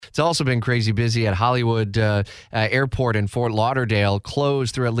It's also been crazy busy at Hollywood Airport in Fort Lauderdale,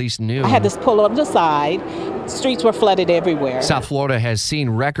 closed through at least noon. I had to pull on the side. Streets were flooded everywhere. South Florida has seen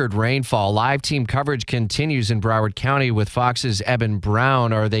record rainfall. Live team coverage continues in Broward County with Fox's Eben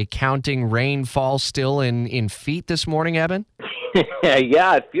Brown. Are they counting rainfall still in feet this morning, Eben?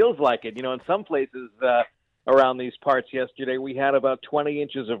 Yeah, it feels like it. In some places around these parts yesterday, we had about 20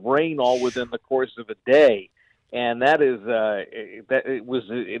 inches of rain all within the course of a day. And that it was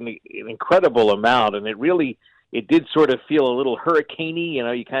an incredible amount. And it did sort of feel a little hurricaney.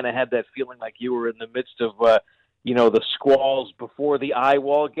 You kind of had that feeling like you were in the midst of, the squalls before the eye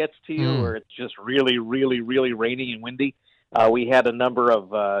wall gets to you, where it's just really, really, really rainy and windy. We had a number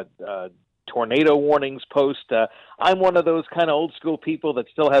of tornado warnings post. I'm one of those kind of old school people that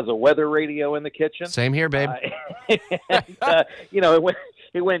still has a weather radio in the kitchen. Same here, babe. And,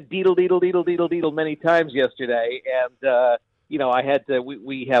 it went deedle, deedle, deedle, deedle, deedle many times yesterday. And, I had to,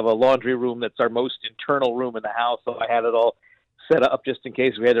 we have a laundry room that's our most internal room in the house. So I had it all set up just in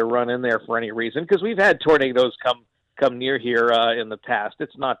case we had to run in there for any reason. Because we've had tornadoes come near here in the past.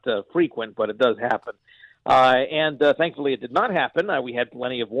 It's not frequent, but it does happen. And thankfully it did not happen. We had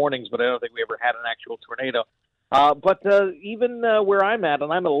plenty of warnings, but I don't think we ever had an actual tornado. But even where I'm at,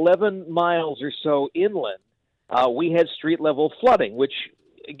 and I'm 11 miles or so inland, we had street-level flooding, which,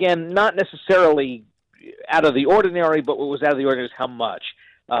 again, not necessarily out of the ordinary, but what was out of the ordinary is how much.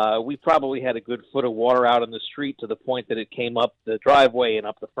 We probably had a good foot of water out in the street to the point that it came up the driveway and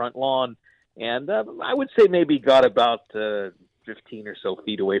up the front lawn. And I would say maybe got about 15 or so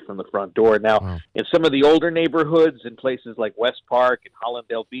feet away from the front door. Now, Wow. In some of the older neighborhoods, in places like West Park and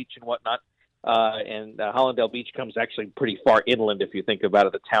Hollandale Beach and whatnot, and Hollandale Beach comes actually pretty far inland if you think about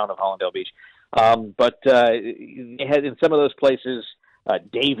it, the town of Hollandale Beach. But it had in some of those places,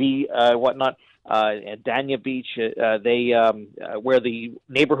 Davie, whatnot, and Dania Beach, where the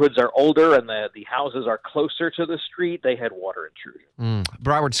neighborhoods are older and the houses are closer to the street, they had water intrusion.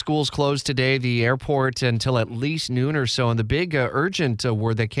 Broward schools closed today, the airport until at least noon or so, and the big urgent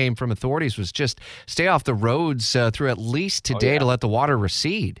word that came from authorities was just stay off the roads through at least today to let the water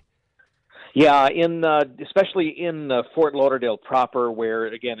recede. Yeah, Especially in Fort Lauderdale proper, where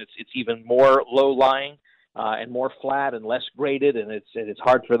again it's even more low lying and more flat and less graded, and it's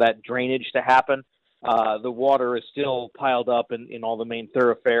hard for that drainage to happen. The water is still piled up in all the main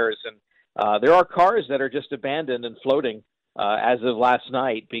thoroughfares, and there are cars that are just abandoned and floating as of last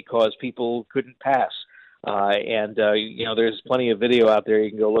night because people couldn't pass. There's plenty of video out there.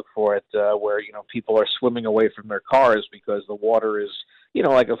 You can go look for it where people are swimming away from their cars because the water is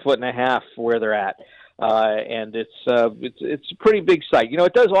like a foot and a half where they're at. And it's a pretty big sight.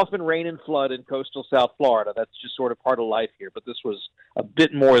 It does often rain and flood in coastal South Florida. That's just sort of part of life here. But this was a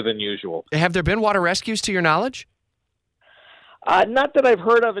bit more than usual. Have there been water rescues to your knowledge? Not that I've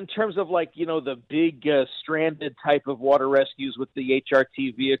heard of in terms of the big stranded type of water rescues with the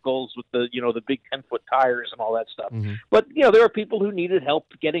HRT vehicles with the big 10-foot tires and all that stuff. Mm-hmm. But, there are people who needed help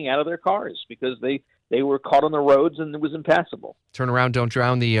getting out of their cars because they were caught on the roads and it was impassable. Turn around, don't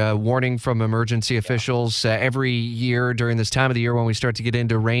drown. The warning from emergency officials every year during this time of the year when we start to get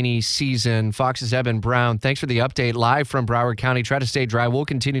into rainy season. Fox's Eben Brown, thanks for the update live from Broward County. Try to stay dry. We'll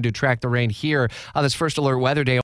continue to track the rain here on this First Alert Weather Day.